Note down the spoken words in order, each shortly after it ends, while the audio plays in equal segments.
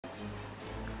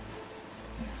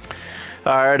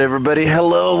Alright everybody,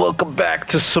 hello, welcome back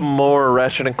to some more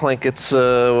Ratchet and Clank. It's,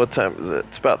 what time is it?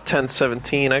 It's about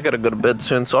 10:17. I gotta go to bed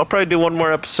soon, so I'll probably do one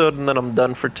more episode and then I'm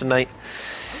done for tonight.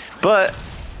 But,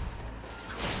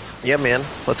 yeah man,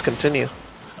 let's continue.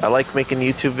 I like making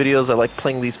YouTube videos, I like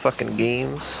playing these fucking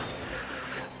games.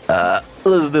 Let's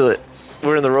do it.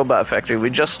 We're in the robot factory.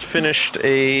 We just finished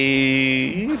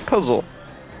a puzzle.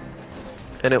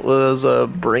 And it was,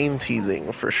 brain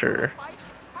teasing for sure.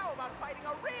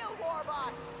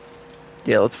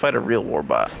 Yeah, let's fight a real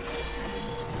warbot.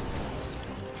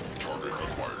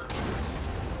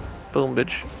 Boom,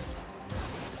 bitch.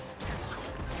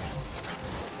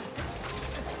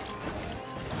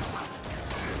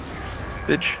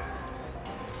 Bitch.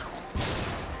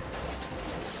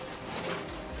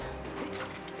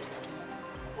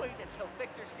 Wait until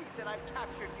Victor sees that I've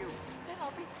captured you. Then I'll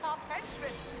be top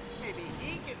henchman. Maybe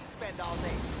he can spend all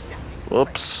day snapping.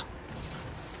 Whoops.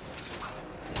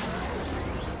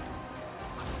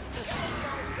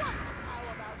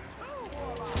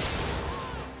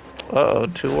 Uh-oh,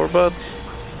 two warbots?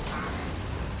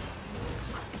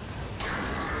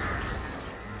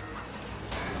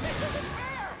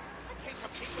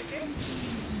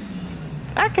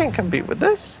 I can't compete with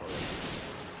this.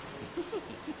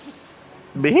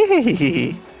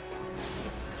 Bee.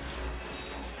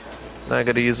 Now I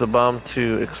gotta use a bomb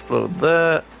to explode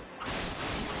that.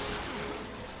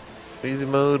 Easy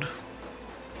mode.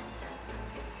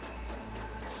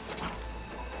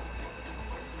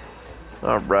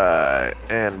 Alright,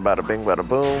 and bada bing bada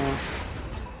boom.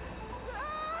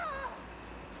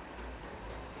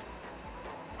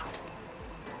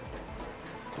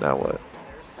 Now what?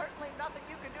 There's certainly nothing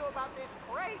you can do about this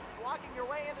crate blocking your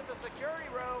way into the security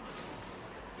room.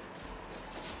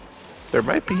 There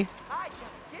might be. I'd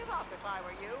just give up if I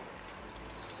were you.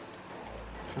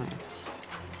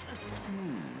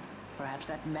 Perhaps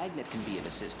that magnet can be of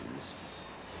assistance.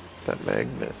 That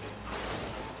magnet.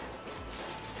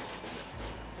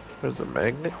 There's a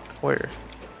magnet? Where?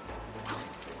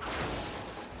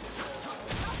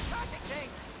 Tracking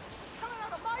things. Coming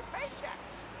out of my paycheck.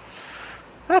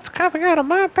 That's coming out of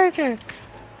my paycheck.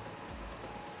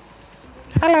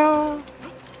 Hello.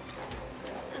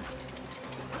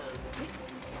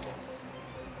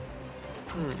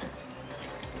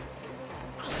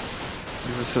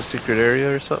 Is this a secret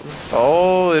area or something?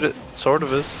 Oh, it sort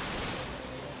of is.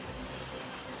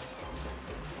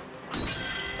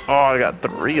 Oh, I got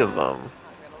 3 of them. I'm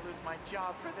gonna lose my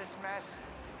job for this mess.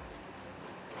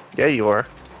 Yeah, you are.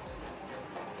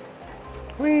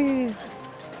 Whee!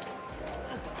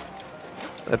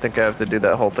 I think I have to do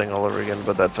that whole thing all over again,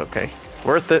 but that's okay.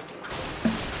 Worth it.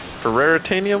 For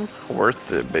Raritanium?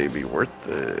 Worth it, baby. Worth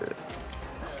it.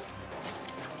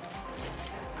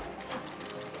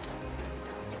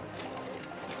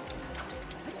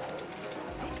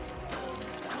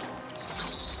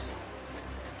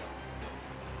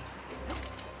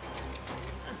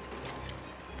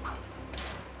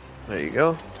 There you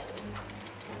go.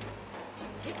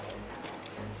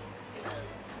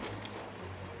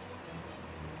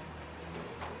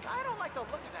 I don't like the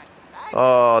look of that magnet.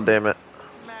 Oh, damn it.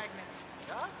 Magnets.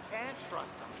 Just can't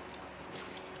trust them.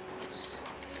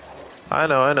 I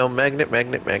know. Magnet,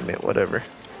 magnet, magnet, whatever.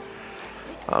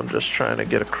 I'm just trying to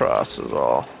get across is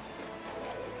all.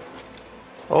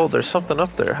 Oh, there's something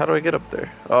up there. How do I get up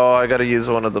there? Oh, I gotta use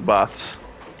one of the bots.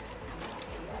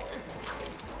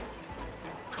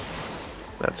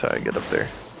 That's how I get up there.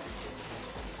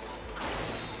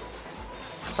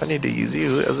 I need to use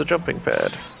you as a jumping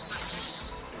pad.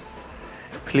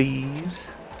 Please.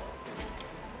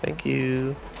 Thank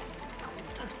you.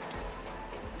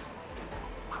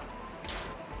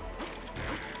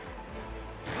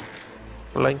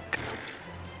 Blank.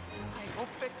 I hope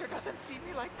Victor doesn't see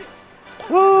me like this.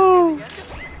 Woo!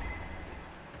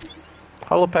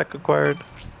 Holopack acquired.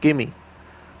 Gimme.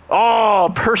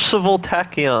 Oh, Percival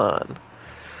Tachyon.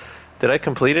 Did I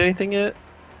complete anything yet?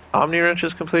 Omni Wrench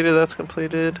is completed, that's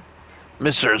completed.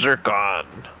 Mr. Zircon.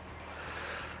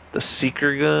 The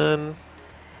Seeker Gun.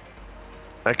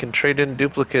 I can trade in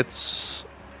duplicates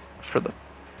for the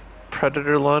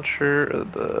Predator Launcher, or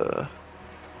the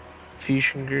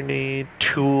Fusion Grenade,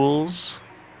 Tools,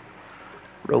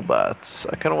 Robots.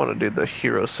 I kind of want to do the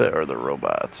Hero Set or the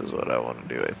Robots is what I want to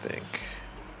do, I think.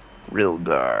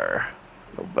 Rilgar.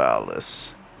 Novalis.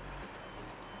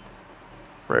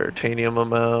 Raritanium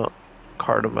amount,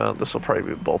 card amount. This will probably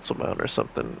be bolts amount or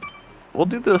something. We'll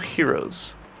do the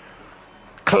heroes.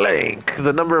 Clank!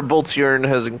 The number of bolts you earn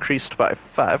has increased by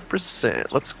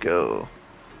 5%. Let's go.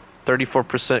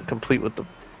 34% complete with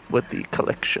the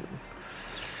collection.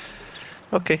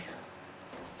 Okay.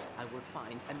 I will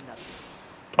find another.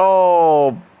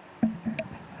 Oh,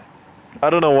 I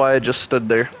don't know why I just stood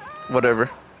there. Whatever.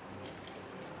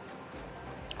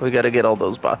 We gotta get all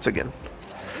those bots again.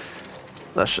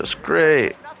 That's just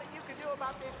great. Nothing you can do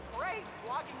about this crate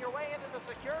blocking your way into the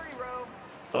security room.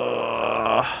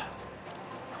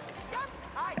 Yep,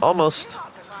 I'd Almost. give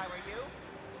up if I were you.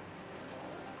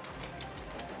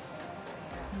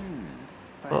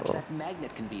 Perhaps that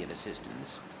magnet can be of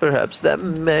assistance. Perhaps that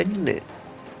magnet.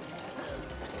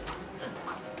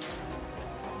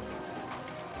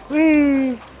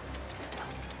 Whee!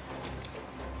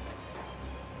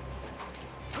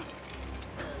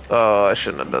 Oh, I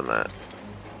shouldn't have done that.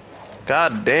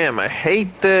 God damn, I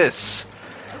hate this.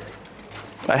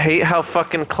 I hate how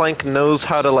fucking Clank knows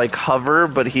how to like hover,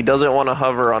 but he doesn't want to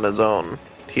hover on his own.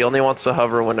 He only wants to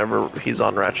hover whenever he's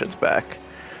on Ratchet's back.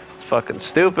 It's fucking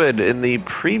stupid. In the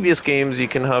previous games you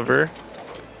can hover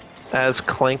as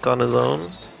Clank on his own.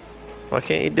 Why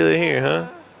can't you do it here, huh?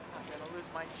 I'm gonna lose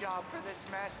my job for this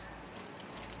mess.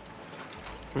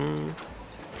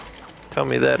 Tell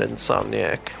me that,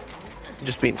 Insomniac.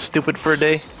 Just being stupid for a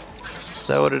day? Is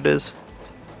that what it is?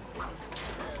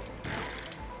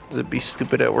 Does it be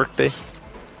stupid at work day? What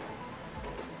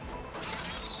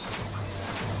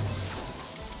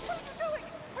are you doing?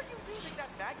 Are you using that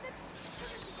magnet?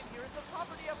 Everything in here is the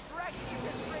property of Dragon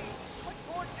Industry. What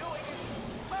you're doing is,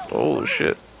 well, Oh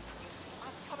shit.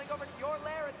 us coming over to your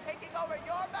lair and taking over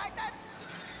your magnet.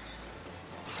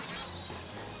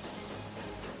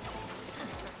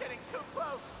 You're getting too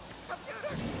close.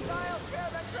 Computer, dial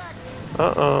Chairman Dragon.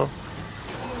 Uh-oh.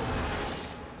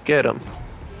 Get him.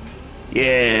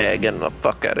 Yeah, get him the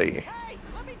fuck out of here. Hey,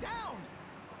 let me down.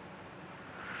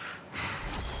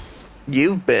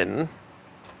 You've been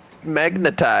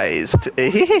magnetized. You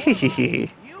and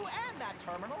that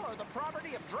terminal are the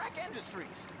property of Drac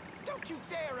Industries. Don't you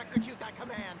dare execute that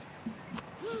command.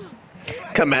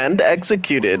 Command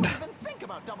executed. Don't even think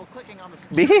about double-clicking on the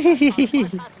security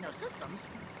button bypassing our systems.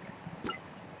 You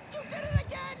did it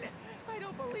again! I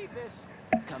don't believe this.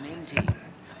 Come in, team.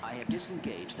 I have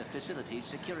disengaged the facility's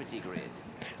security grid.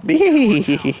 See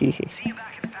you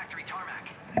back at the factory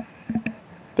tarmac.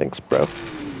 Thanks, bro.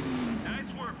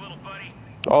 Nice work, little buddy.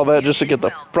 All that just to get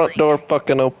the front door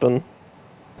fucking open.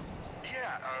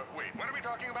 Yeah, wait, what are we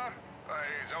talking about? I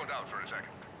zoned out for a second.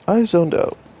 I zoned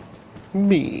out.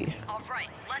 Me. All right,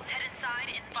 let's head inside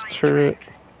and find Turret. Drake.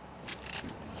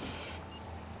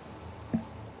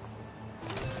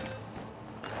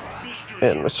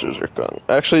 And Mr. Zircon.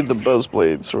 Actually, the buzz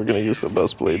blades. We're gonna use the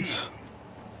buzz blades.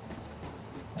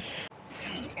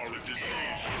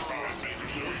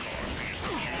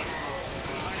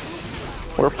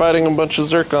 We're fighting a bunch of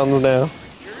Zircons now.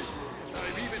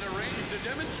 I've even arranged a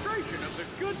demonstration of the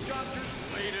good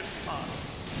doctor's latest pump.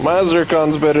 My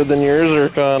Zircon's better than your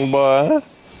Zircon, boy.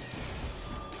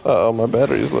 Uh-oh, my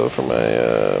battery's low for my,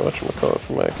 whatchamacallit,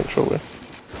 for my controller.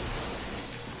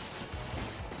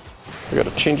 I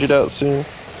gotta change it out soon. To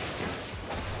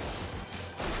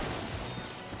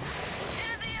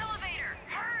the elevator!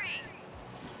 Hurry!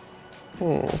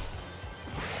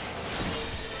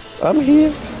 I'm here.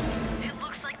 It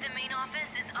looks like the main office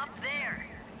is up there.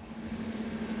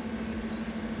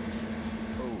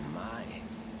 Oh my.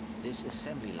 This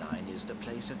assembly line is the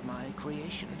place of my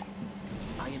creation.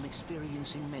 I am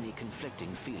experiencing many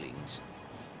conflicting feelings.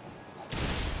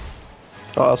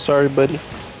 Oh, sorry, buddy.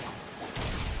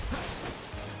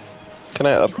 Can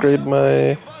I upgrade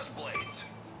my...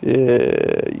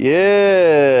 Yeah,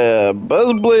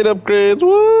 Buzzblade upgrades,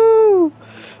 woo!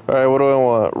 Alright, what do I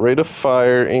want? Rate of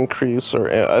fire increase, or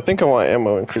I think I want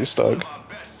ammo increase, dog.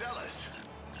 Bestsellers.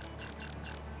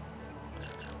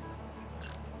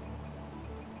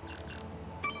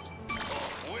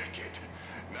 Oh, wicked.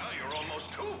 Now you're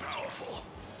almost too powerful.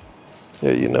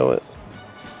 Yeah, you know it.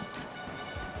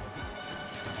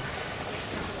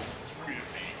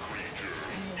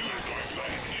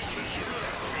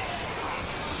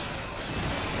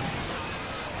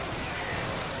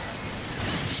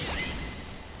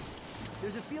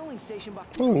 There's a fueling station by...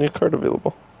 Oh, new card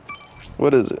available.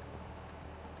 What is it?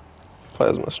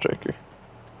 Plasma Striker.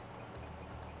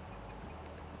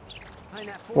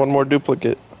 One more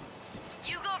duplicate.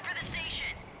 You go for the station.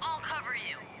 I'll cover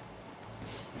you.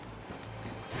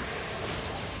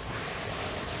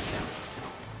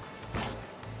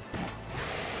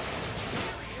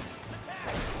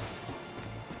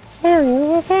 There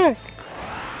you attack.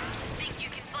 Think you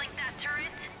can flank that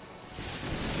turret?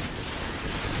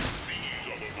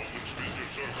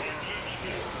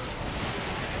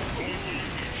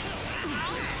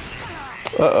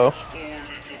 Uh-oh.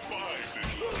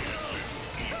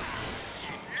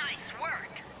 Nice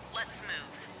work. Let's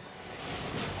move.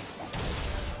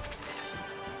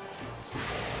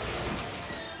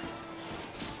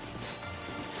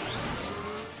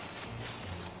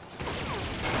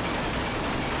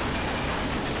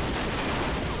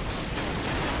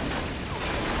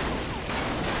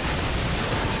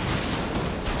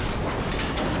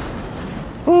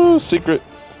 Ooh, secret.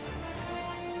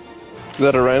 Is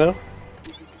that a rhino?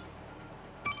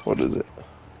 What is it?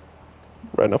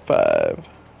 Rhino 5.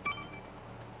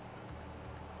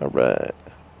 Alright.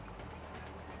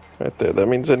 Right there. That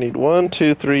means I need 1,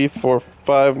 2, 3, 4,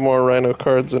 5 more rhino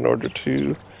cards in order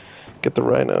to get the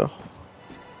rhino.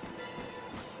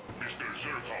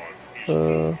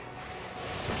 Yeah,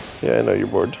 I know you're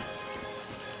bored.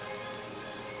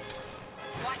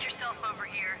 Watch yourself over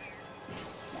here.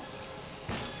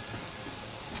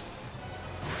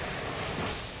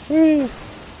 Whee.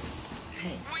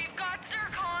 We've got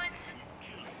zircons.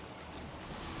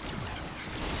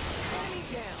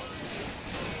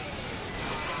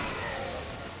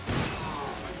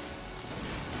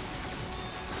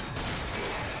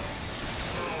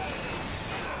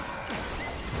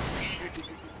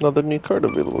 Another new card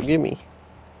available. Gimme.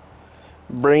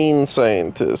 Brain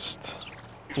Scientist.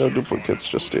 No duplicates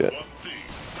just yet.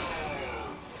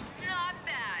 Not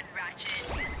bad,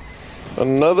 Ratchet.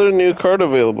 Another new card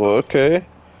available. Okay.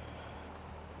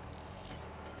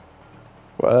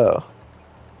 Wow.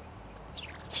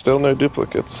 Still no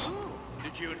duplicates.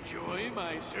 Did you enjoy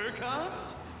my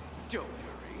zircons? Don't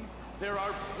worry, there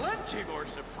are plenty more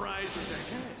surprises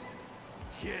ahead.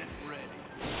 Get ready.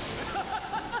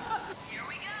 Here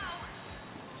we go.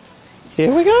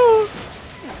 Here we go.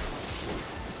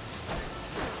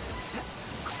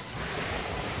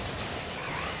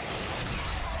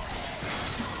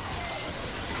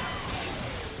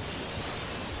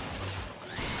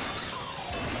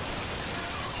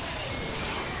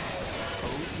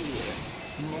 Oh dear,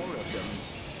 more of them.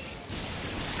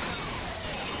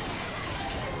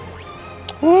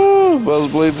 Woo!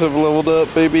 Buzz Blades have leveled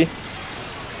up, baby.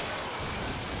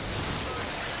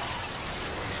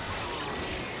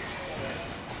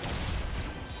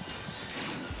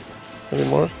 Any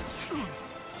more?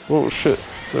 Oh shit,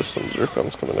 there's some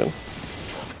zircons coming in.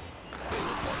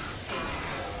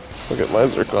 I'll get my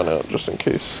zircon out just in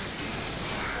case.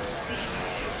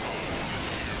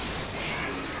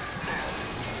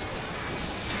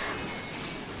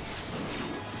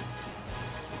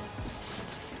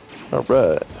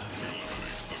 Alright.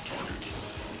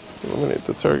 Eliminate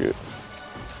the target.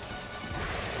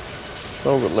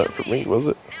 That wasn't meant for me, was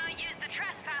it? Now use the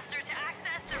trespasser to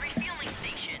access the refueling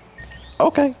station.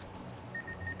 Okay.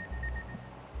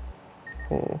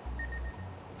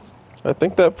 I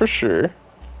think that for sure.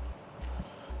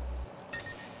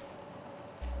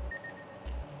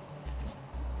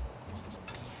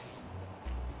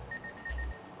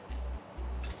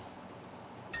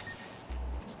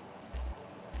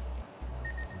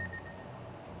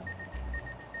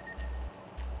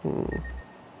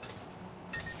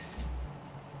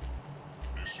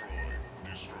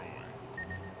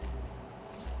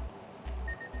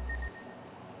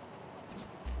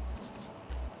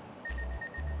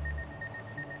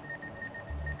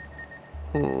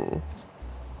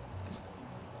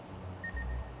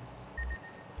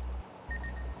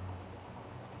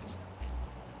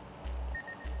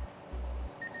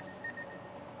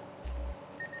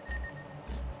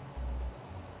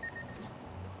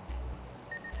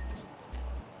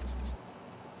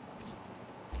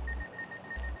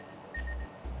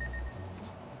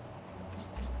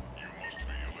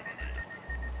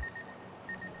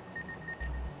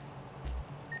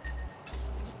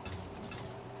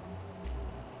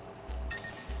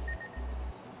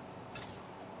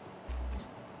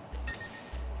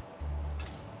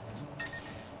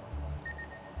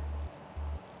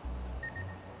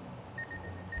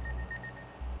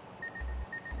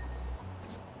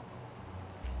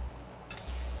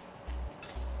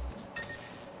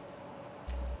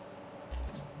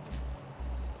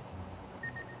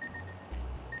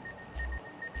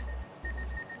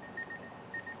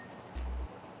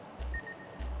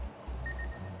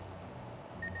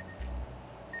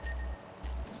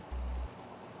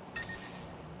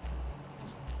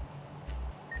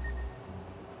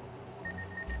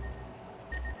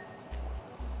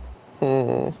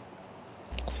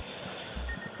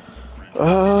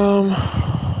 Um.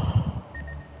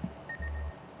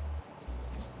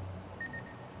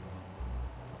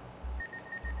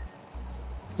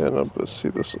 Yeah, no, but see,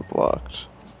 this is blocked.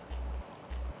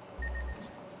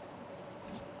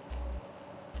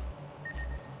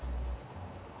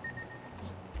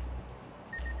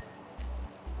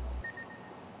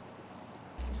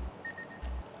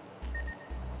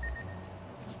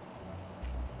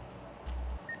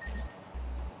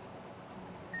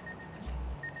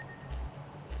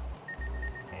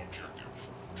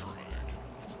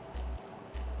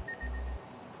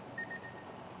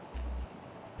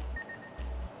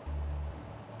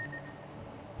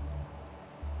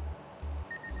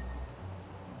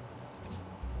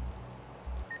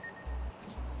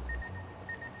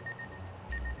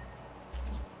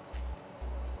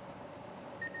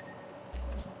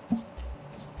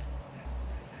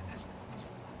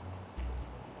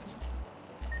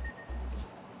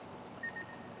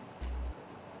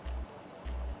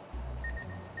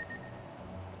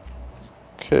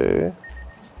 Okay.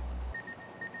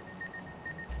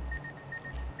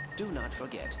 Do not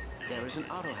forget, there is an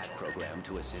auto-hack program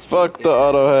to assist Fuck you the if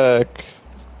auto necessary. hack.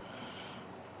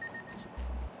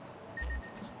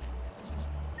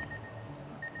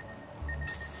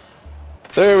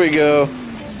 There we go.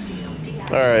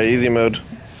 Alright, easy mode.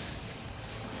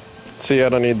 See, I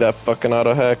don't need that fucking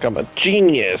auto hack. I'm a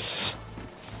genius.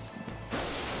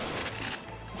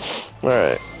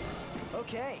 Alright.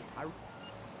 Okay,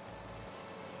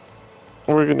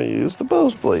 We're gonna use the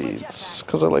bows blades,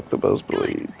 because I like the bows Let's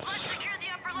blades. secure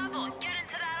the upper level and get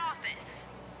into that office.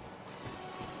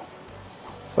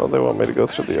 Oh, they want me to go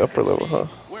through As the you upper can level, see, huh?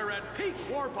 we're at peak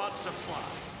warbot supply.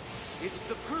 It's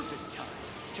the perfect time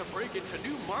to break into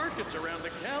new markets around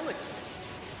the galaxy.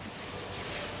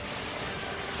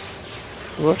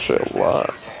 There's actually a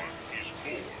lot.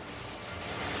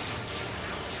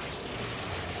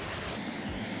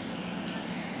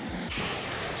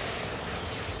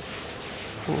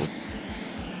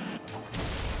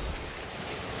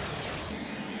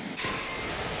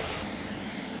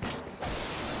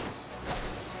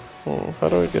 How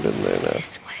do I get in there now?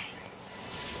 This way.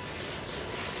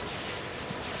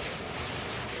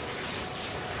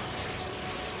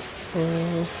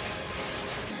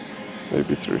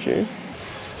 Maybe through here?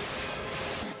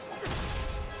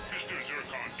 Mr.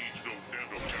 Zircon needs no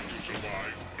death attempt to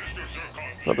survive. Mr. Zircon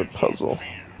Another lives puzzle. in fear.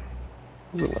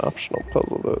 There's an optional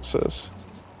puzzle though, it says.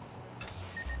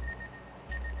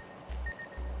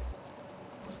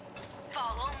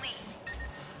 Follow me.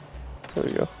 There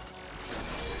we go.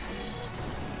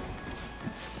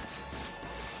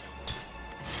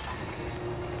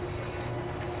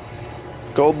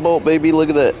 Gold bolt, baby, look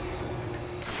at that.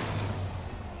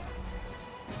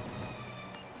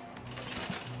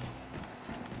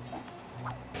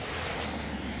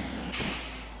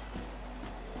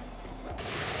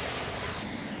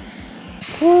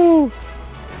 Woo!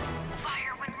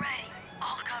 Fire when ready.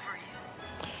 I'll cover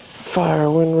you. Fire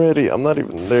when ready. I'm not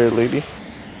even there, lady.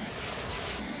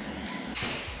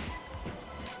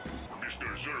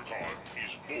 Mr. Zircon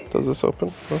is born. Does this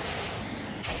open? No.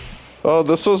 Oh,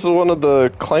 this was one of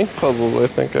the Clank puzzles, I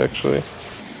think, actually.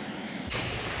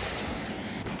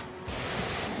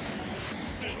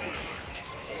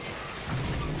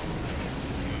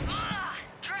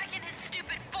 Dragging his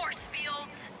stupid force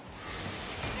fields.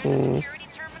 There's a security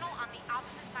terminal on the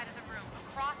opposite side of the room,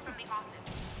 across from the office.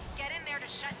 Get in there to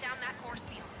shut down that force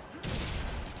field.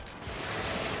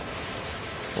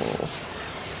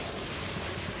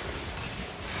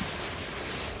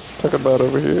 Talk about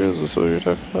over here, is this what you're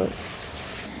talking about?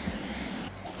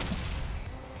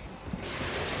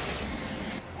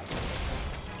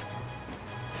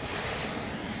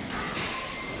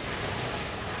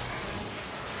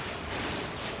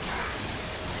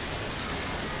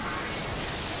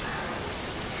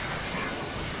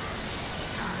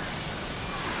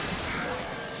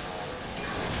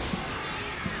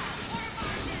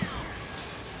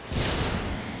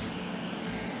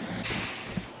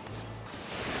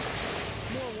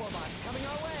 more warbots coming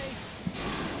our way.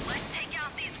 Let's take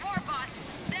out these warbots,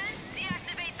 then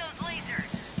deactivate those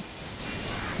lasers.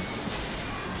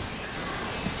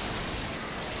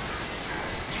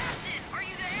 Captain, are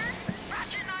you there?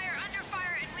 Ratchet and I are under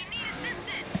fire and we need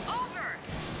assistance. Over.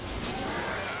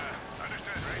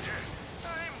 Understood, Ranger.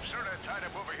 I'm sort of tied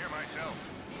up over here myself.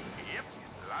 Yep,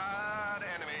 lot of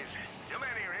enemies. Too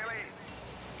many, really.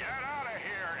 Get out of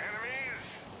here, enemies.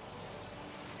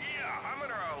 Yeah, I'm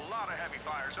under a lot of heavy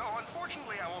fire, so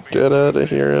unfortunately I won't be Get able to out of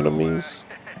assist, here, so, enemies.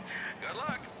 good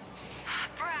luck.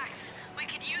 Brax, we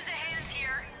could use a hand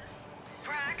here.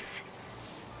 Brax,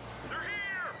 They're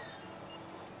here!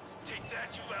 Take that,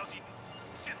 you lousy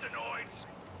synthenoids!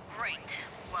 great.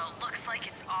 Well, looks like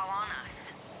it's all on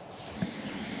us.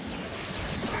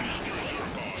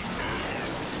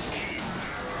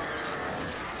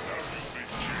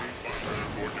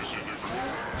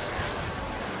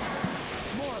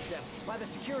 More of them by the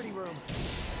security room.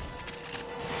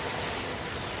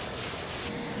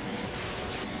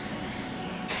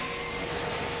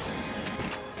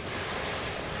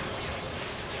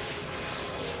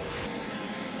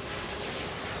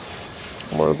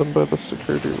 More of them by the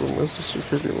security room. Where's the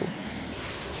security room?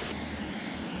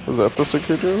 Is that the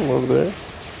security room over there?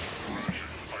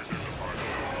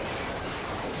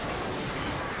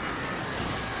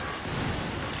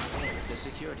 There's the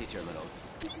security terminal.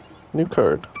 New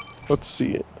card. Let's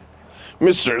see it.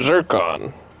 Mr.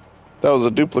 Zircon! That was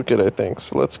a duplicate, I think,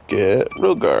 so let's get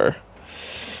Rilgar.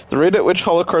 The rate at which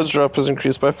holocards drop has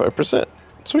increased by 5%.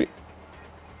 Sweet.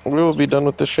 We will be done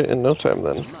with this shit in no time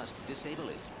then. You must disable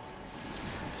it.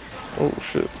 Oh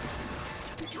shit.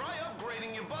 Try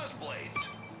upgrading your buzz blades.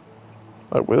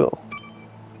 I will.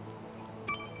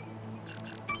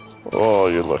 Oh,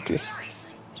 you're lucky.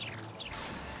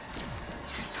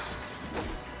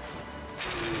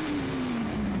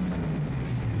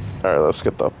 Alright, let's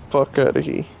get the fuck out of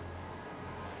here.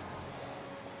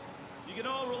 You can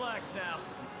all relax now.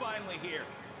 I'm finally here.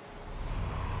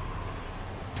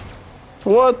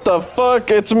 What the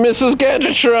fuck? It's Mrs.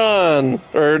 Gadgetron!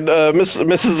 Or,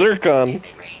 Mrs. Zircon.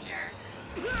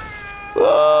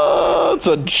 Oh, it's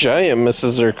a giant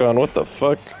Mrs. Zircon. What the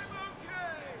fuck?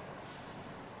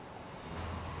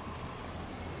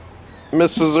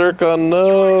 Mrs. Zircon,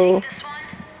 no.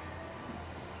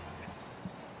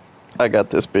 I got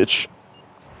this bitch.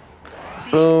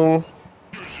 Boom.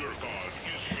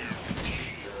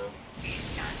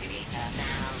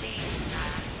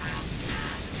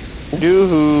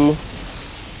 Yoo-hoo.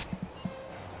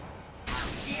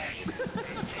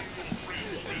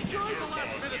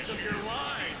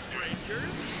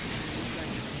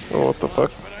 Oh, what the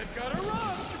fuck?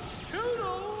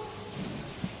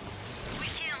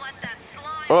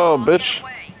 Oh, bitch.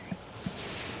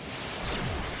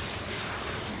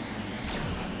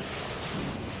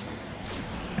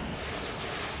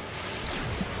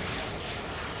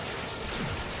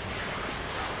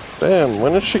 Damn,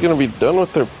 when is she gonna be done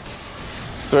with her?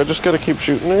 Do I just gotta keep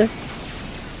shooting her?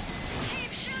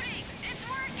 Keep shooting! It's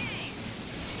working!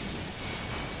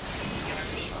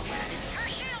 Her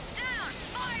shield's down!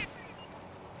 Fire!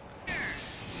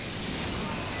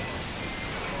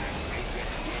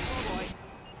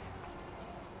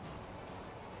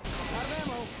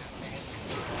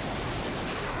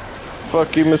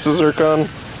 Fuck you, Mrs. Zircon.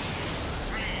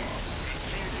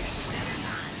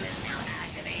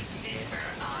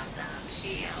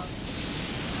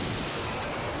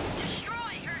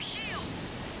 Destroy her shield!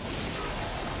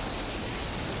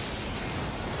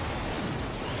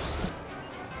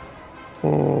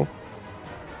 Hmm.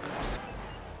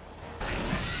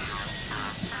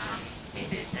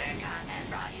 Mrs. Zircon has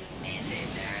brought you. Mrs.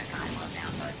 Zircon will now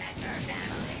protect her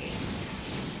family.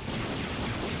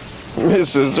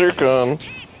 Mrs. Zircon.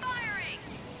 Keep firing!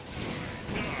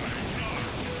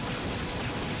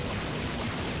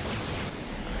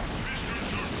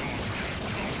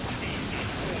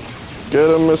 Get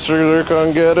him, Mr.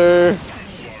 Zircon, get her.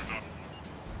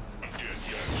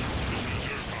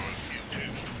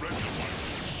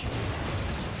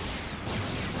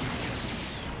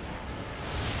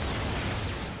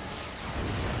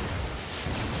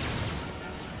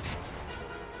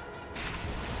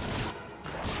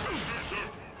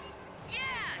 Yeah,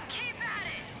 keep at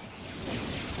it!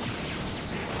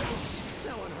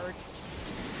 That one hurt.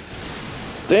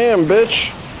 Damn,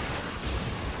 bitch.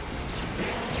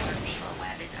 Your feeble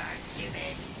weapons are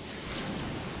stupid.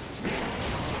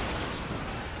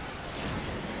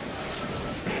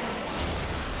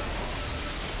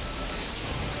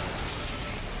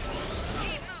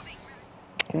 Keep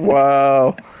moving!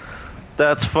 Wow.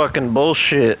 That's fucking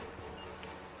bullshit.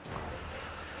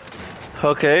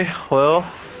 Okay, well,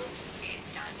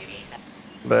 It's time to be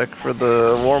back for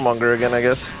the Warmonger again, I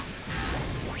guess.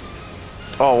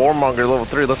 Oh, Warmonger level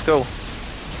 3, let's go.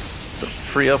 It's a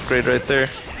free upgrade right there.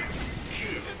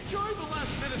 Enjoy the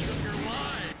last minutes of your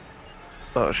life.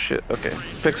 Oh shit, okay.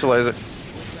 Pixelize it.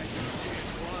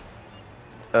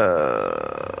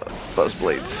 Buzz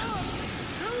blades.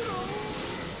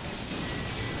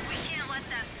 We can't let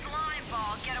that slime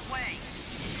ball get away!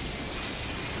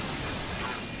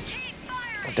 Keep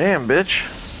firing! Damn, bitch.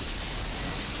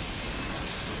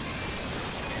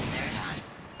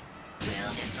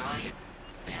 will destroy you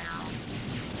now.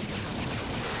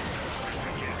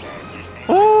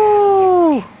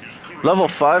 Woo! Level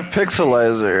 5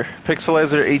 Pixelizer.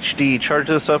 Pixelizer HD. Charge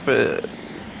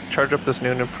up this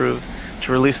new and improved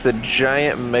to release the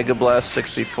giant Mega Blast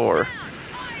 64.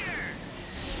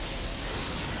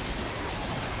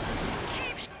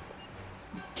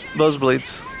 Buzz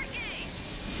blades.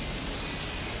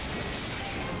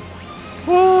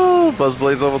 Woo! Buzz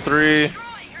blades level 3. Destroy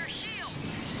her shield!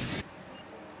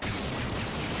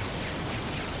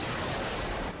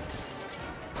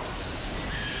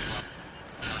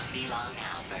 Be long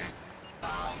now for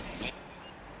all.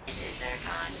 Mrs.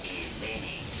 Zircon is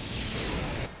winning.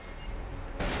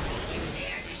 You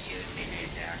dare to shoot Mrs.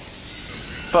 Zircon.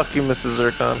 Fuck you, Mrs.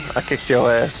 Zircon. I kicked your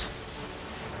ass.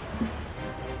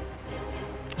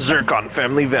 Zircon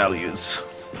family values.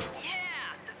 Yeah,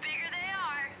 the bigger they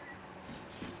are.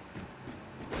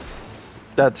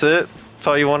 That's it? That's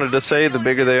all you wanted to say? The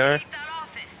bigger they are? Keep that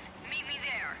office. Meet me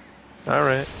there.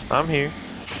 Alright, I'm here.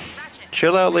 Ratchet,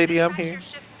 Chill out, lady, I'm dispatch here. your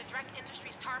ship to the Drek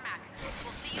Industries tarmac.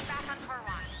 We'll see you back on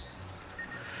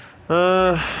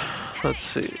Kurwan. Let's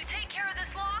see. Can you take care of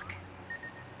this lock?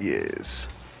 Yes.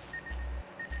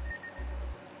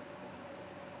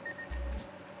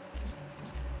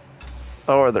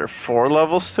 Oh, are there 4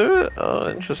 levels to it? Oh,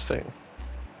 interesting.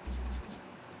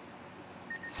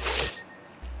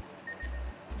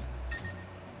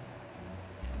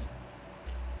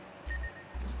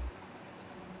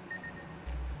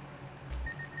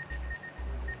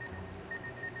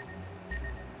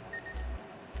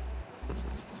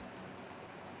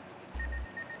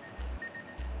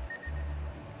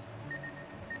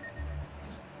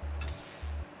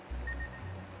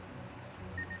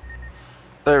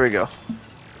 There we go.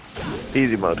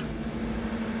 Easy mode.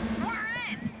 We're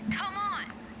in. Come on.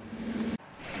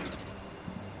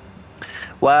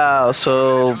 Wow,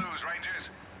 so Lose, Rangers.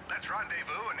 Let's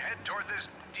rendezvous and head toward this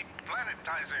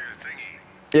deplanetizer thingy.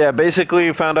 yeah, basically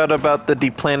you found out about the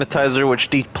deplanetizer, which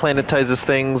deplanetizes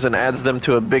things and adds them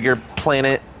to a bigger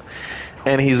planet,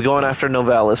 and he's going after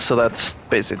Novalis, so that's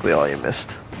basically all you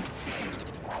missed.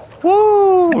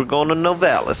 Woo! We're going to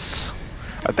Novalis.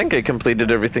 I think I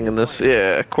completed everything in this.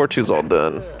 Yeah, Core 2's all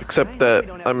done. Except that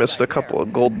I missed a couple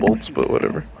of gold bolts, but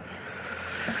whatever.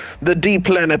 The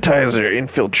deplanetizer.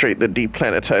 Infiltrate the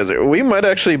deplanetizer. We might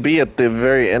actually be at the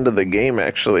very end of the game,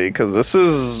 actually, because this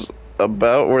is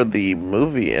about where the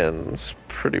movie ends,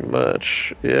 pretty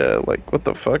much. Yeah, like, what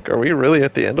the fuck? Are we really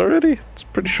at the end already? It's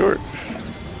pretty short.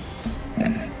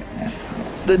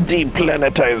 The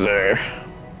deplanetizer.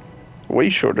 Way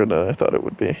shorter than I thought it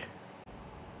would be. Is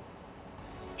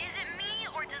it me,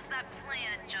 or does that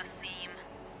plan just seem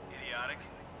Idiotic.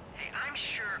 Hey, I'm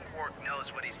sure Quark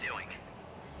knows what he's doing.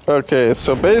 Okay,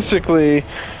 so basically,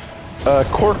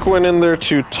 Quark went in there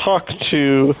to talk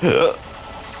to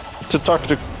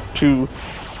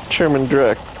Chairman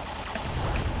Drek,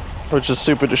 which is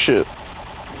stupid as shit.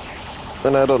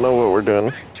 And I don't know what we're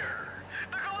doing. Victor,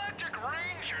 the Galactic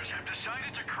Rangers have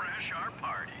decided to crash our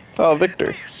party. Oh,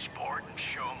 Victor. Be a sport and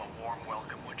show them a warm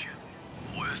welcome, would you?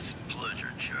 With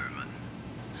pleasure, Chairman.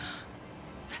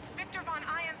 That's Victor Von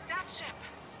Ion's death ship.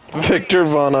 Victor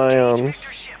Von Ions.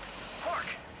 Victor's ship. Quark.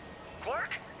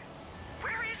 Quark?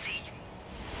 Where is he?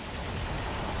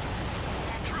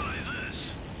 Try this.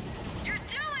 you're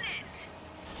doing it?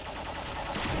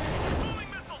 Moving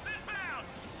missiles inbound.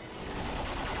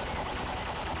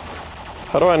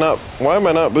 How do I not? Why am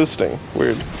I not boosting?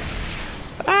 Weird.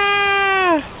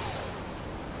 Ah!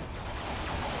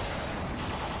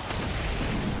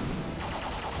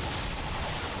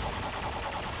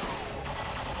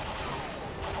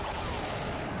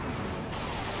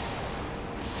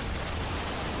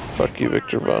 Fuck you,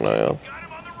 Victor Von Ion. Got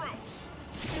him on the ropes.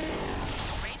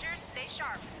 Rangers, stay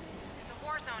sharp. It's a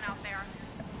war zone out there.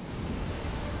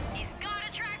 He's got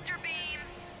a tractor beam.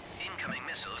 Incoming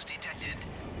missiles detected.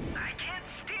 I can't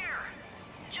steer.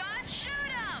 Just shoot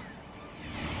him.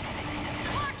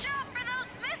 Watch out for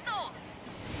those missiles.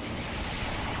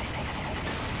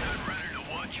 Get ready to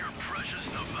watch your precious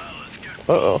Novalis get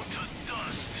Uh-oh. blown to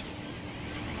dust.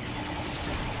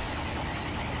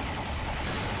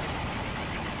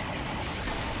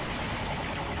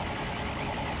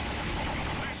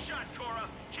 Nice shot, Cora.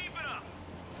 Keep it up.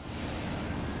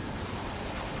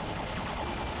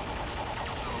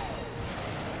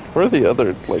 Where are the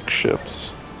other, like,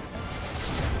 ships?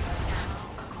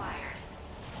 Acquired.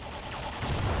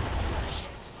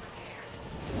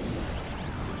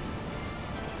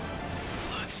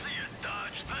 Let's see you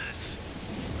dodge this.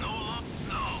 No.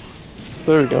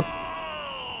 There we go.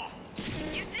 Oh!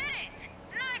 You did it.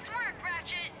 Nice work,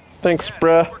 Ratchet. Thanks,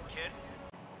 bruh. Work, kid.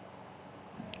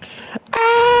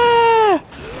 Ah!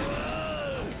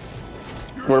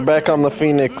 We're back on the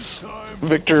Phoenix.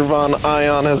 Victor Von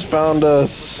Ion has found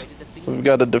us. We've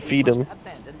got to defeat him.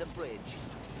 Abandon the bridge.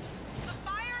 The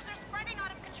fires are spreading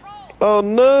out of control. Oh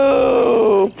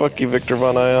no! Fuck you, Victor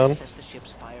Von Ion. Access the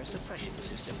ship's fire suppression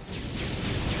system.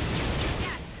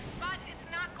 Yes, but it's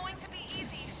not going to be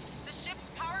easy. The ship's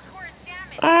power core is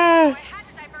damaged. Ah! So I had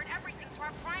to divert everything to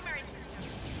our primary system.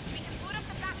 We can boot up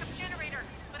the backup generator,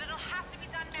 but it'll have to be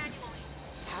done manually.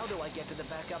 How do I get to the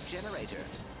backup generator?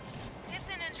 It's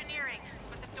in engineering,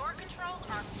 but the door controls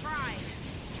are fried.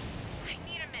 I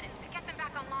need a minute to get them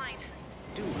back online.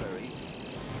 Do hurry.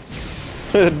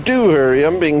 Do hurry,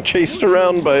 I'm being chased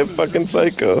around by a fucking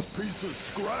psycho. Piece of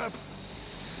scrap.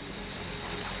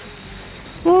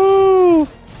 Woo!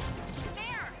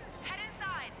 There! Head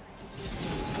inside.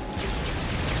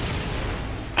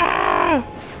 Ah!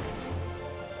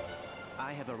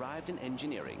 I have arrived in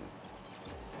engineering.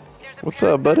 There's a What's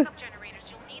pair up, of buddy? backup generators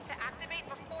you'll need to activate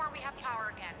before we have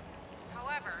power again.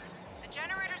 However, the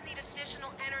generators need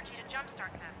additional energy to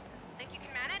jumpstart them. Think you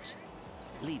can manage?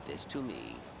 Leave this to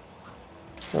me.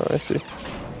 Oh, I see.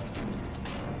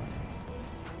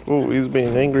 Oh, he's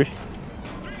being angry. 3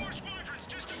 more squadrons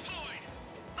just deployed.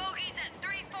 Bogeys at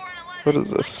 3, 4, and 11. What is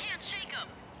this? I can't shake 'em.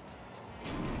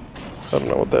 I don't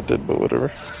know what that did, but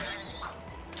whatever.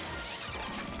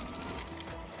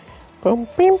 Boom,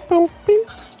 beam, boom, beam.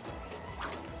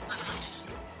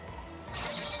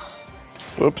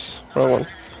 Whoops, wrong one.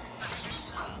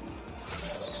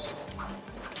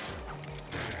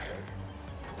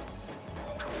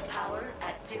 Power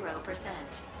at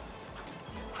 0%.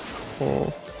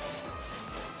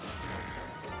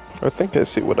 I think I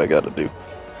see what I gotta do.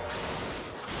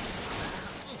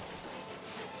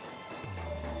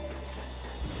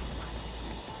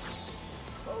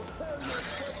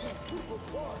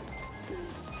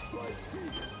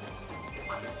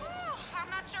 I'm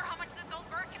not sure how much this old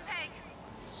bird can take.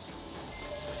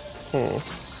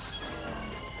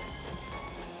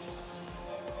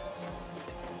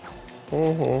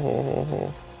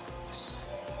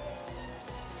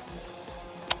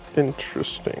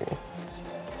 Interesting.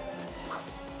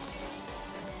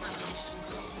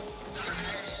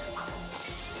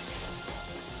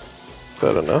 Is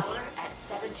that enough? Power at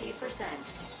 70%.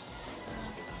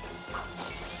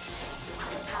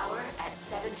 Power at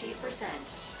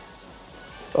 70%.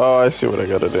 Oh, I see what I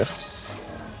gotta do.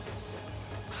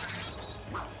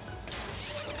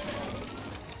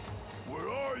 Where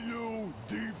are you,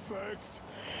 defect?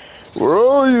 Where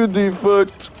are you,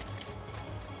 defect?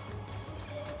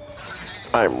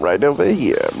 I'm right over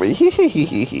here.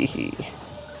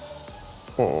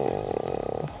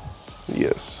 Oh,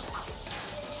 yes.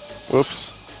 Whoops.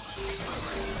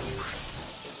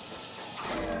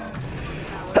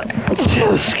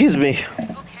 Excuse me.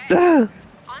 Okay. Ah.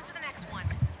 On to the next one.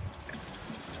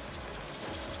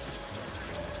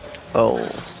 Oh,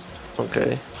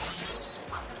 okay.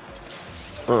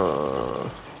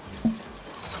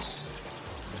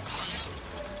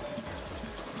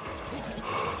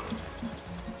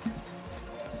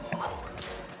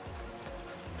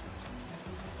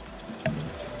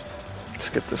 Let's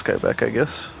get this guy back, I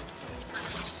guess.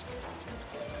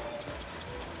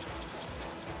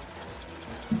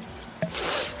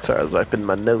 Sorry, I was wiping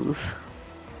my nose.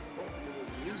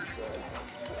 We're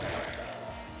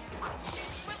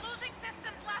losing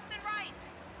systems left and right.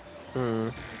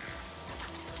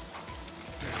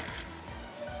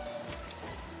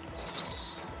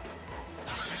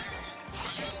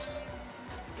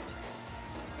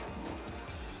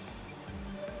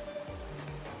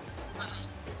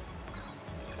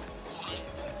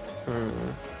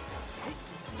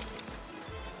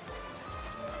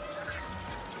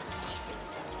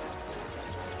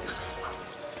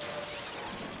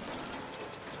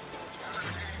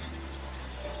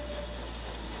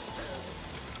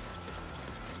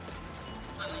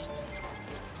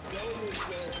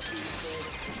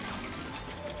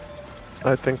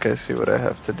 I think I see what I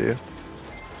have to do.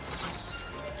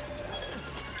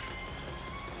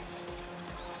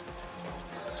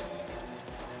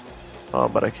 Oh,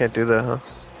 but I can't do that, huh?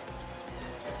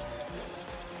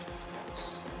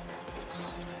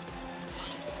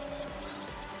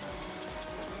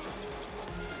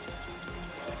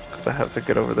 Because I have to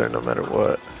get over there no matter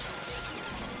what.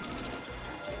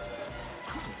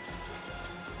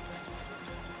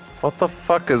 What the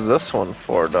fuck is this one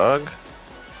for, dog?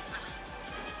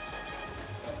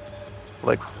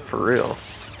 Like, for real.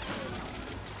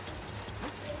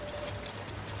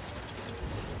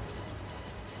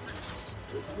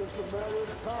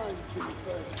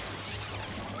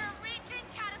 We're reaching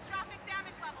catastrophic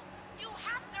damage levels. You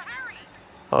have to hurry.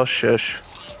 Oh, shush.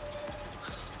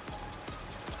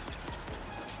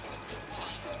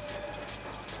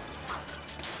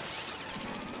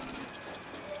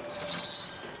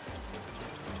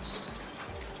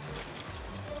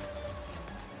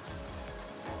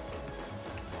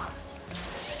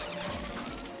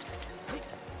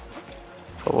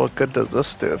 But what good does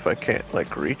this do if I can't,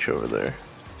 like, reach over there?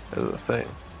 Is the thing.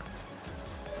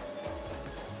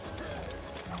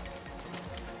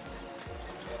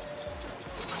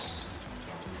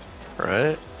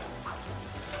 Right?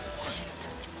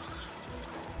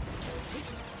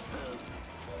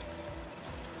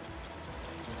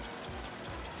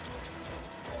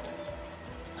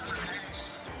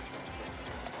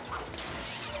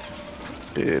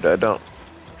 Dude, I don't...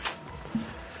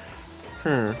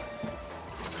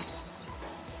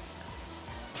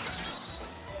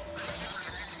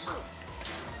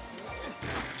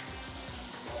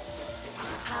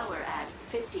 Power at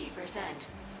 50%.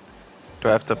 Do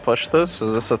I have to push this?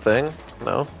 Is this a thing?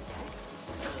 No?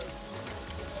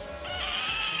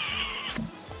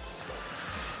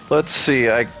 Let's see,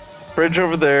 I... Bridge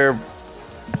over there.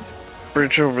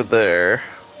 Bridge over there.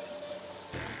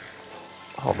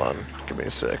 Hold on, give me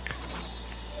a sec. The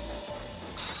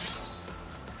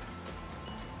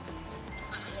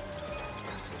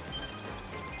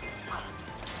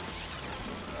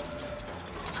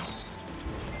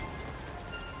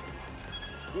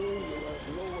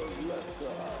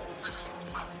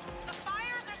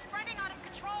fires are spreading out of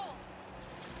control.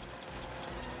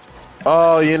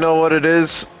 Oh, you know what it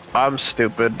is? I'm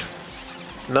stupid.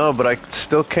 No, but I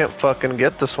still can't fucking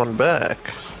get this one back.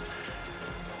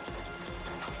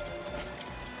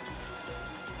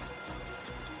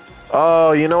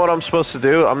 Oh, you know what I'm supposed to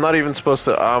do? I'm not even supposed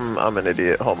to. I'm an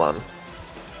idiot. Hold on.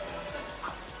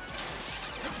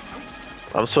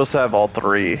 I'm supposed to have all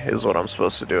three, is what I'm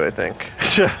supposed to do, I think.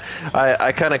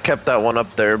 I kind of kept that one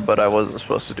up there, but I wasn't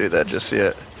supposed to do that just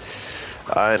yet.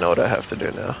 I know what I have to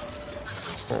do now.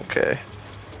 Okay.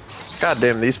 God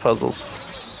damn, these puzzles.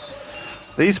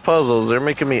 These puzzles, they're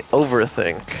making me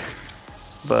overthink.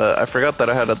 But I forgot that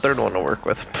I had a third one to work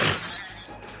with.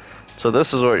 So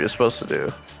this is what you're supposed to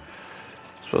do.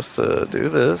 You're supposed to do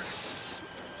this.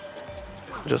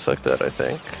 Just like that, I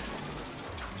think.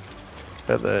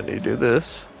 And then you do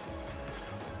this.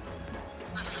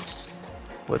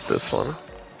 With this one.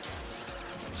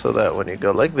 So that when you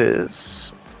go like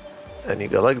this, and you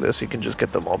go like this, you can just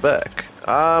get them all back.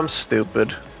 I'm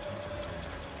stupid.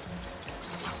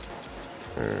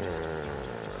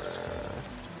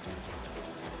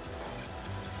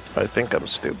 I think I'm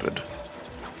stupid.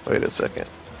 Wait a second.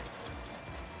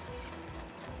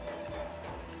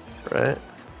 Right?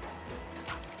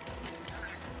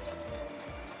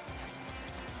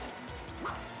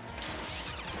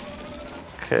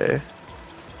 Okay.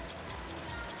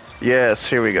 Yes,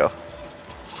 here we go.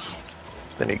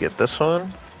 Then you get this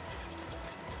one.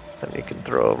 And you can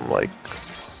throw them like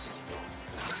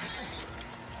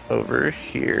over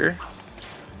here.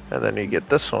 And then you get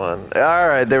this one.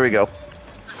 Alright, there we go.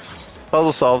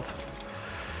 Puzzle solved.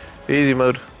 Easy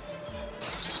mode.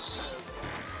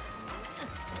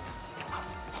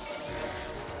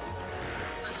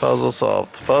 Puzzle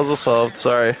solved. Puzzle solved.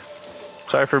 Sorry.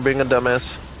 Sorry for being a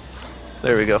dumbass.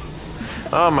 There we go.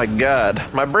 Oh my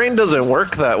god. My brain doesn't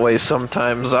work that way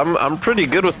sometimes. I'm pretty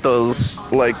good with those,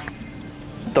 like,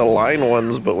 the line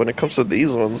ones, but when it comes to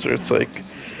these ones, it's like,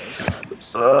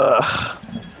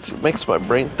 it makes my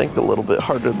brain think a little bit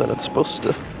harder than it's supposed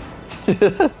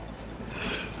to.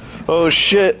 Oh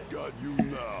shit!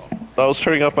 I was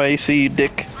turning off my AC, you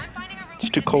dick. It's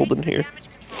too cold in here.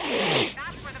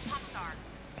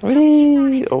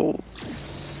 Whee! Oh.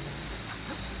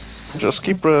 Just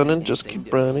keep running, just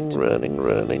keep running, running,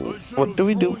 running. What do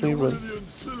we do when we run?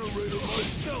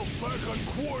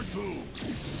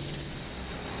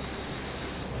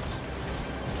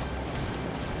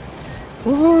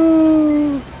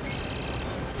 Woohoo!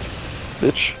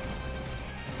 Bitch.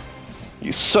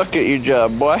 You suck at your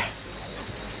job, boy. Okay,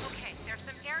 there's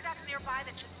some air ducts nearby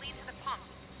that should lead to the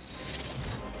pumps.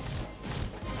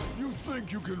 You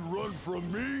think you can run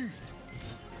from me?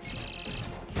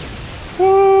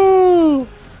 Woo!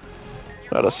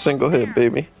 Not a single hit,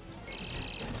 baby.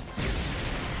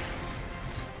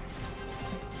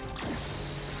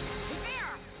 There!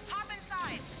 Hop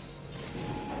inside!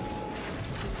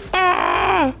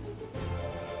 Ah!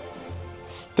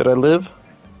 Did I live?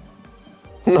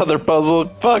 Another puzzle?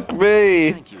 Fuck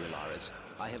me! Thank you, Ilaris.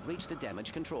 I have reached the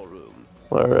damage control room.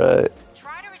 Alright,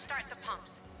 Try to restart the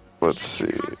pumps. let's Should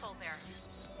be a see. console there.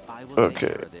 I will take Okay,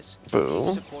 care of this.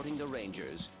 boom. Keep supporting the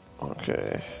Rangers.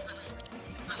 Okay.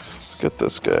 Get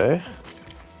this guy.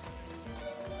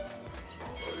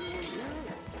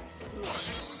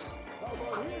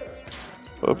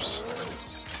 Oops.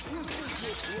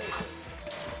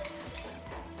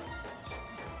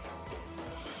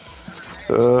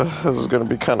 This is gonna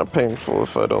be kind of painful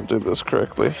if I don't do this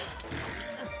correctly.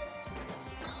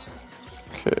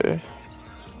 Okay.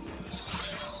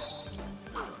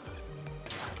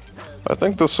 I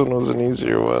think this one was an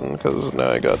easier one, because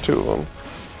now I got two of them.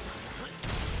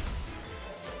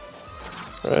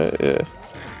 Right, yeah.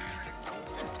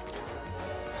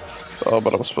 Oh,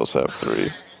 but I'm supposed to have three.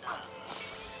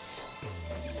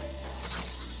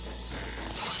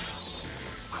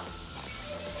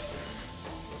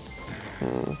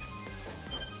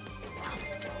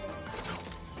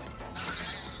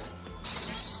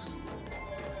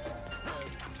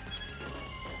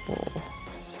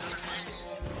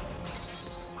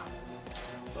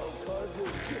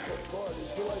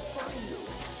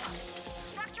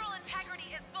 Structural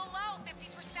integrity is below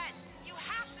 50%. You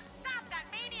have to stop that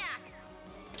maniac!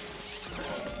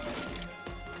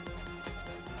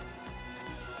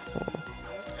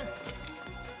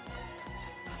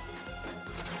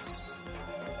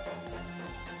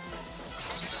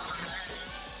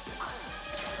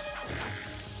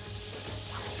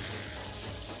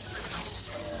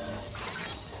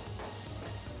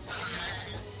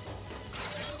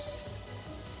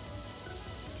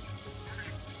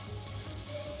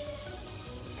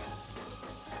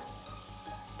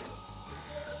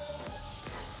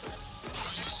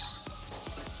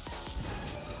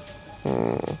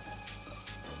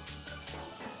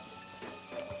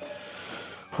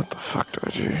 What the fuck do I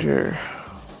do here?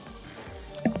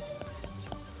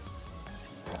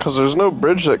 Because there's no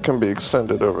bridge that can be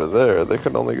extended over there. They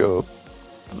can only go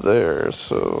there,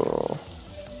 so...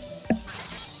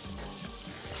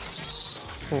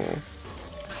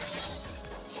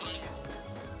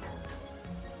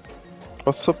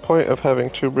 What's the point of having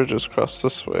two bridges cross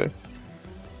this way?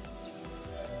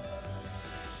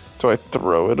 Do I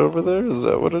throw it over there? Is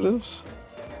that what it is?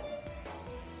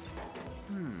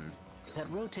 That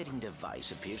rotating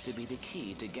device appears to be the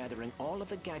key to gathering all of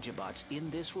the Gadgebots in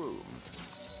this room.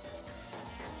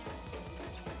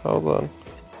 Hold on.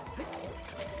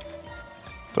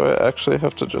 Do I actually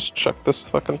have to just check this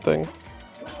fucking thing?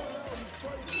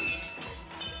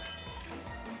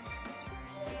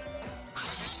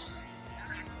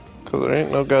 Cause there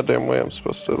ain't no goddamn way I'm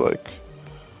supposed to, like,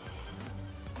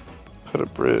 put a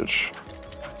bridge.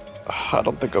 I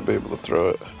don't think I'll be able to throw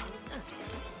it.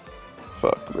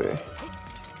 Fuck me.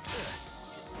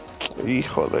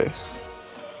 Híjole.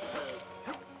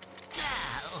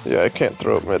 Yeah, I can't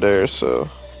throw it midair, so...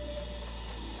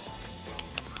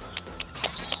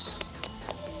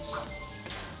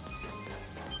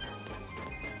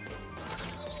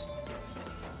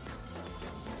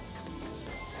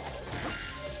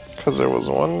 Because there was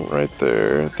one right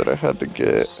there that I had to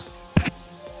get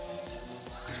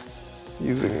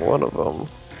using one of them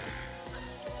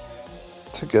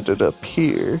to get it up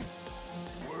here.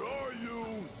 Where are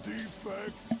you,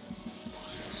 defect?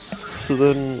 So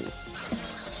then...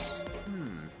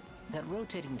 That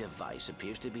rotating device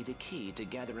appears to be the key to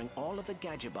gathering all of the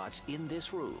Gadgebots in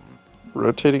this room.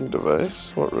 Rotating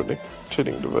device? What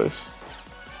rotating device?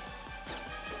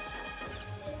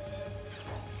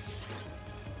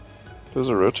 There's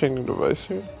a rotating device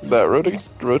here? That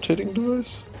rotating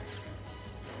device?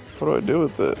 What do I do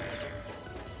with it?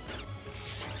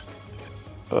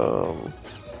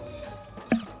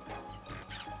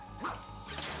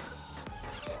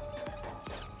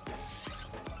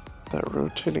 That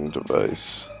rotating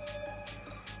device.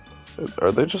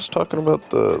 Are they just talking about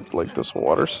the, like, this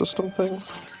water system thing?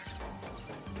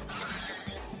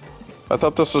 I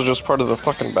thought this was just part of the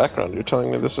fucking background. You're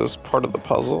telling me this is part of the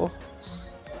puzzle?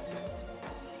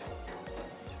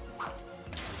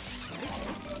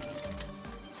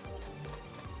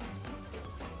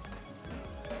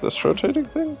 This rotating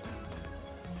thing?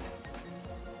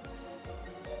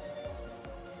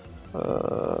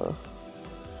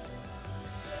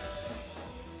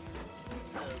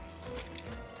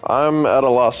 I'm at a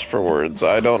loss for words.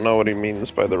 I don't know what he means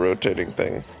by the rotating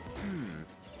thing.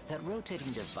 That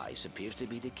rotating device appears to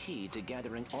be the key to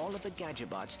gathering all of the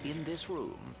Gadgebots in this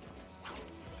room.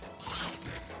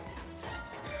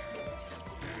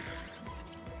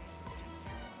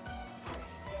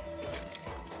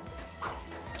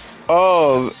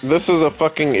 Oh, this is a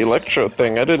fucking electro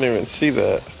thing. I didn't even see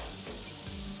that.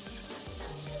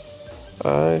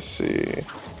 I see.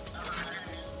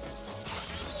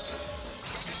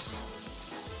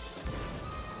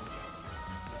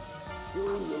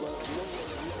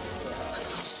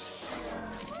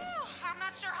 I'm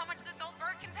not sure how much this old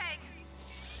bird can take.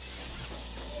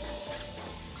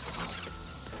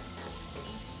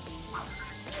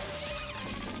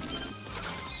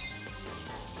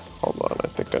 Hold on, I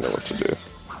think I know what to do.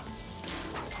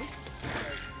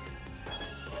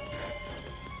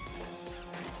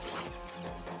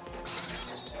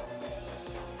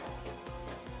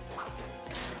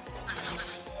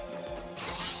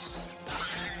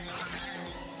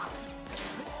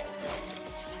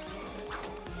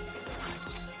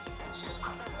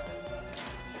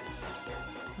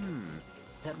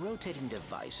 That rotating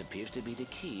device appears to be the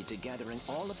key to gathering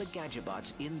all of the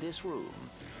Gadgebots in this room.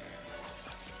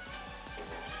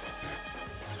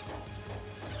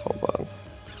 Hold on.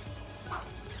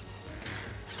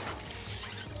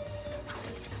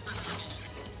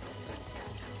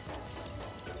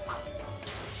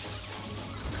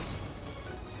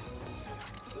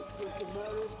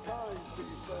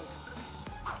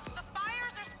 The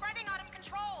fires are spreading out of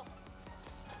control.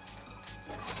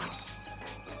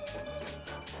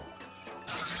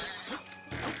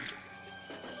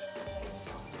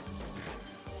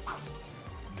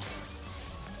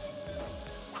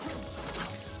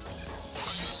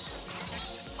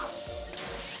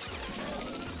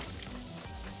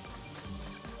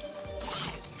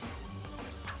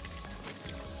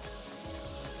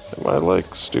 Am I,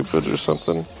 like, stupid or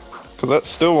something? Because that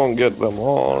still won't get them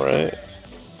all, right?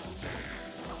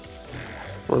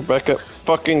 We're back at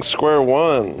fucking square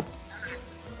one.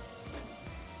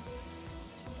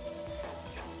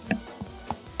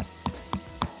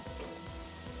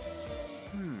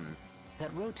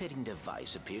 rotating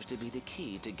device appears to be the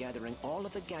key to gathering all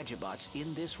of the gadgetbots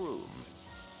in this room.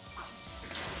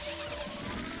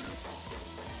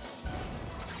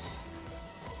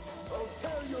 I'll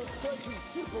tear your fucking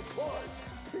ship apart!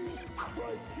 Piece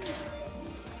by piece!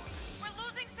 We're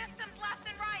losing systems left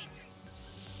and right.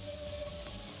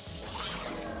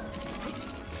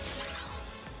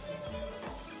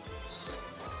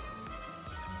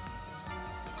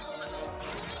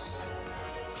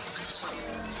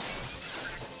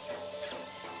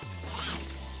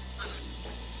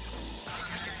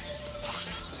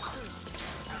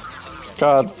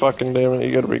 God fucking damn it,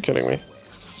 you gotta be kidding me.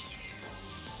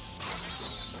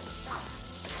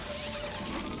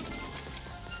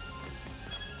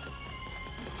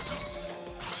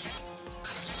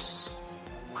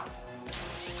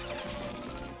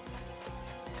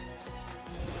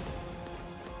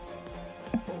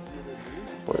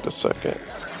 Wait a second.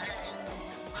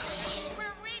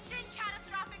 We're reaching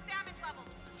catastrophic damage levels.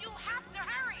 You have to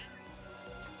hurry.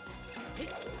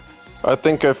 I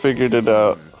think I figured it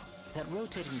out. That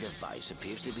rotating device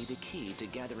appears to be the key to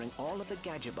gathering all of the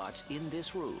gadgetbots in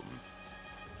this room.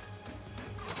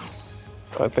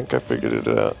 I think I figured it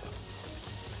out.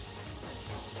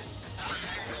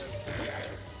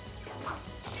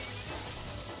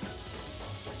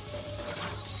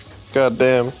 God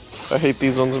damn. I hate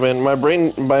these ones, man. My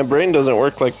brain doesn't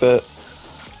work like that.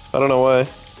 I don't know why.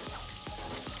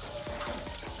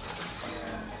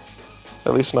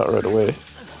 At least not right away.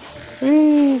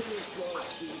 Whee!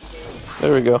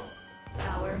 There we go.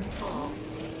 Power full.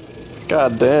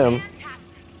 God damn.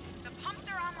 Fantastic. The pumps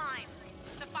are online.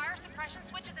 The fire suppression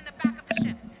switch is in the back of the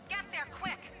ship. Get there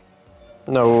quick.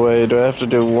 No way. Do I have to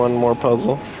do one more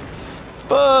puzzle?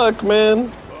 Fuck,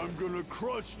 man. I'm gonna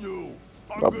crush you!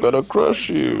 I'm gonna crush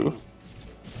you.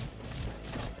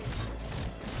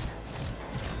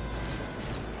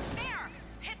 There.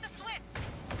 Hit the switch.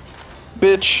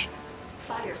 Bitch.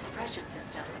 Fire suppression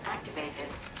system activated.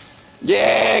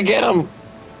 Yeah, get him.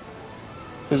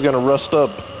 He's gonna rust up.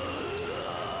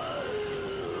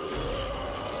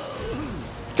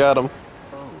 Got him.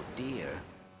 Oh dear.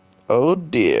 Oh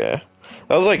dear.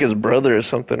 That was like his brother or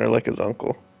something, or like his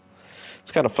uncle.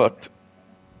 It's kind of fucked.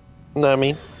 Know what I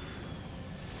mean?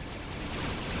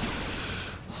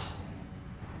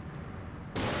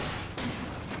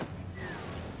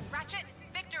 Ratchet,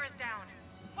 Victor is down.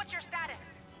 What's your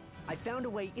status? I found a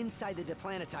way inside the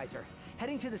deplanetizer.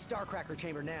 Heading to the Starcracker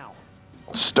chamber now.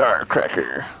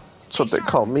 Starcracker. That's what they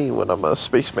call me when I'm a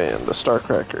spaceman, the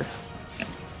Starcracker.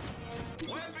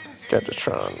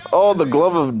 Gadgetron. Oh, the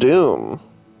Glove of Doom.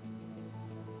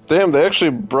 Damn, they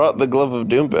actually brought the Glove of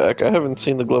Doom back. I haven't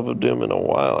seen the Glove of Doom in a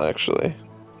while, actually.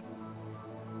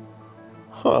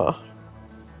 Huh.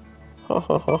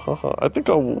 I think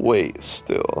I'll wait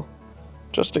still.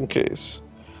 Just in case.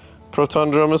 Proton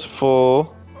Drum is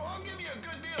full.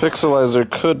 Pixelizer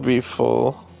could be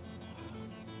full.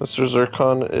 Mr.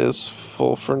 Zircon is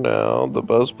full for now. The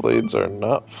Buzz Blades are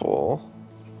not full.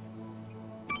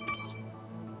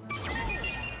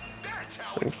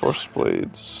 Reinforced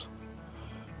Blades.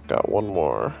 Got one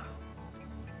more.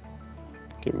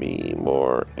 Give me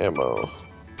more ammo.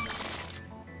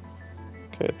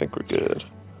 Okay, I think we're good.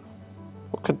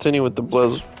 We'll continue with the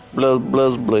Buzz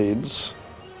Blades.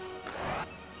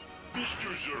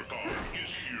 Mr. Zircon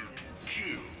is here to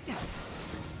kill.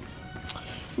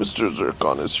 Mr.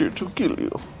 Zircon is here to kill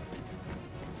you.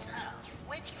 So,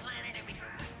 which planet are we on?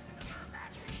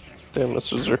 Damn,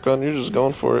 Mr. Zircon, you're just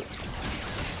going for it.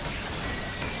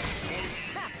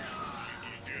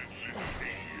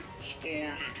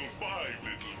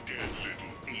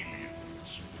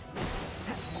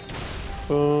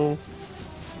 Boom.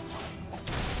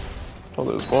 Oh,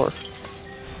 there's more.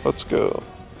 Let's go.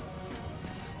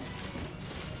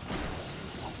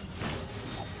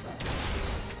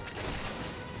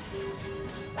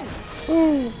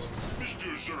 Ooh. Mr.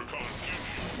 Zircon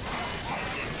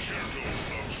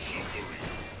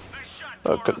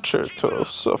A concerto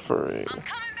of suffering. I'm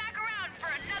coming back around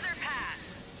for another pass.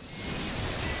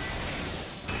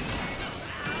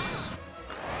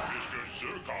 Mr.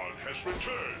 Zircon has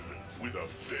returned with a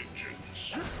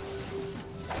vengeance.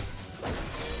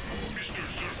 Mr.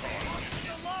 Zircon is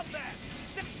I love that.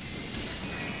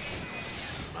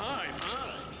 My.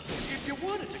 If you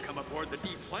wanted to come aboard the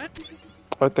deep plant.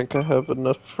 I think I have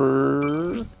enough for...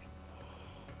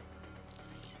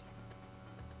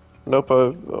 Nope,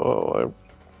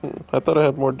 I thought I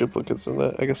had more duplicates than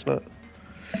that. I guess not.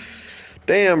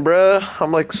 Damn, bruh.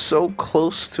 I'm like so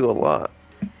close to a lot.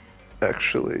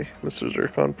 Actually. Mr.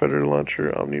 Zircon, Predator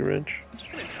Launcher, Omni Wrench.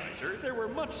 Sanitizer, there were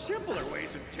much simpler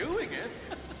ways of doing it.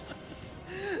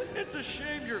 It's a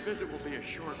shame your visit will be a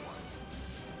short one.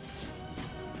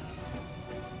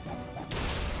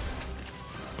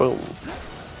 Boom.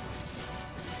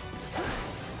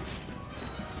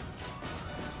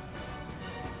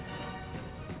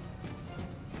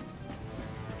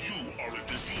 You are a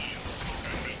disease,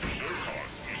 and Mr. Zircon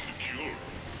is the cure.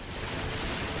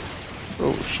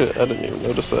 Oh shit, I didn't even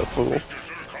notice that fool. Mr.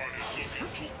 Zircon is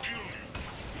looking to kill you.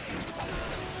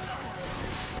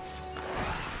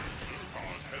 Zircon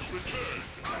has returned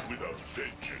with a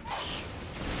vengeance.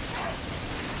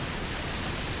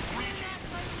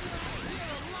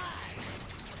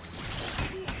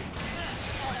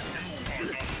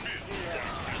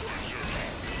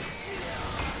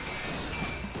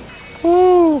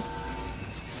 Woo!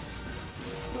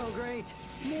 Oh, great.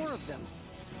 More of them.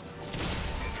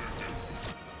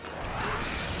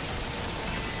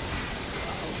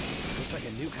 Looks like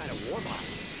a new kind of warbot.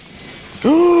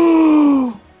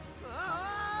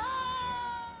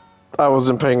 I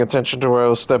wasn't paying attention to where I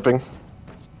was stepping.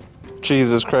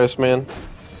 Jesus Christ, man.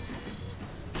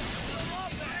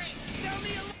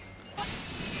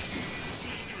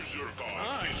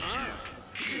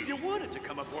 If you wanted to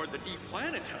come aboard the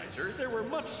deplanetizer, there were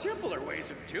much simpler ways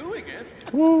of doing it.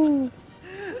 Woo!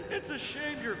 It's a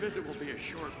shame your visit will be a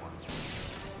short one.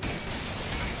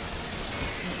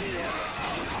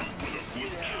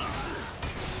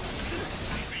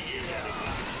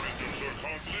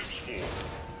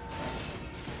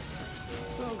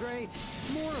 Oh, great.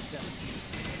 More of them.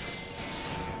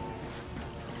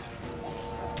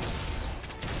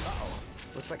 Uh-oh.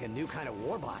 Looks like a new kind of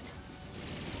warbot.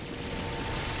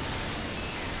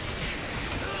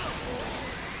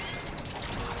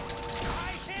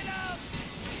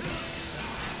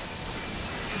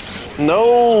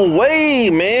 No way,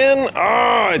 man!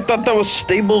 Ah, I thought that was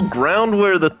stable ground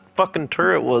where the fucking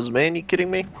turret was, man. You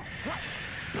kidding me?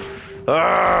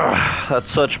 Ah, that's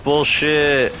such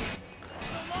bullshit.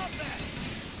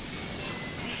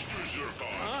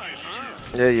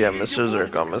 Yeah, Mr.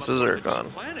 Zircon, Mr. Zircon.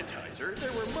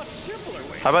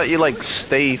 How about you, like,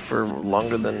 stay for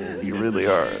longer than you really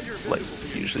are, like,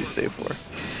 usually stay for?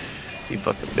 You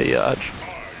fucking biatch.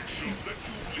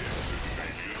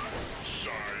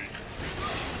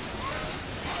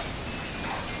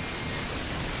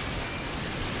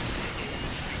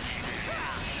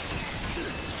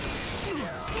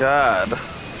 God.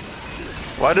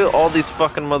 Why do all these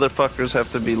fucking motherfuckers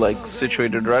have to be, like,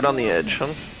 situated right on the edge, huh?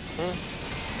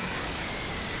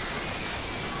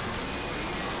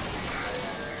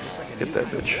 Get that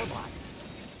bitch.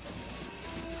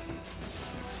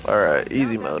 Alright,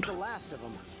 easy mode.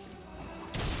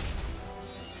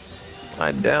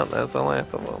 I doubt that's the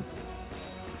last of them.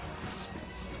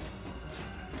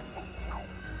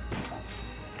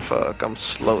 Fuck, I'm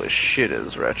slow as shit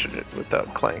as Ratchet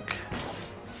without Clank.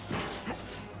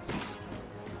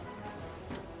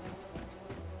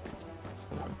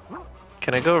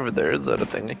 Can I go over there? Is that a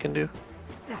thing I can do?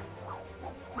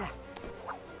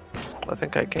 I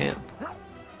think I can.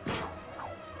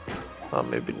 Oh,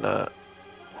 maybe not.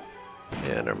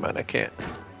 Yeah, never mind, I can't.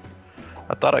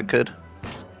 I thought I could.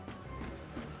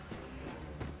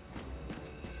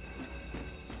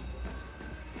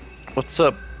 What's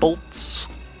up, Bolts?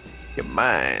 You're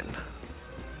mine.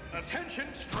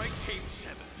 Attention, strike team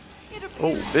 7.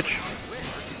 Oh, bitch.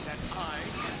 That I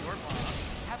and your mom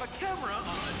have a camera on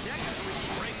the deck of the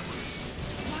strike room.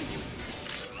 Why you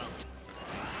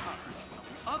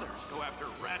others go after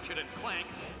Ratchet and Clank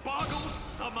boggles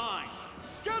the mind.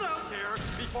 Get out there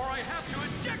before I have to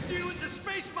eject you into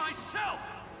space myself!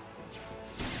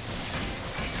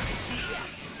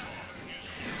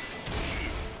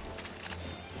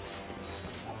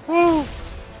 Woo!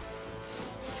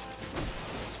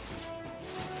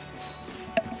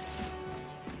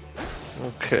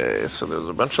 Okay, so there's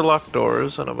a bunch of locked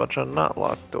doors and a bunch of not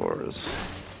locked doors.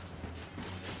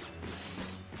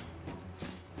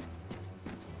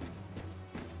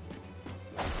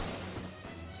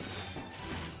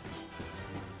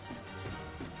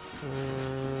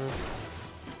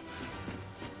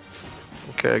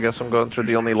 Okay, I guess I'm going through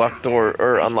the only locked door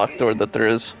or unlocked door that there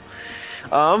is.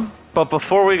 But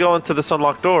before we go into this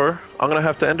unlocked door, I'm gonna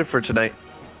have to end it for tonight.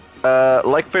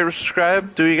 Like, favorite,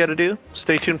 subscribe, do what you gotta do.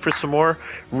 Stay tuned for some more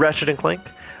Ratchet and Clank.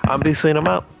 I'm basically I'm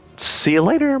out. See you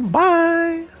later. Bye.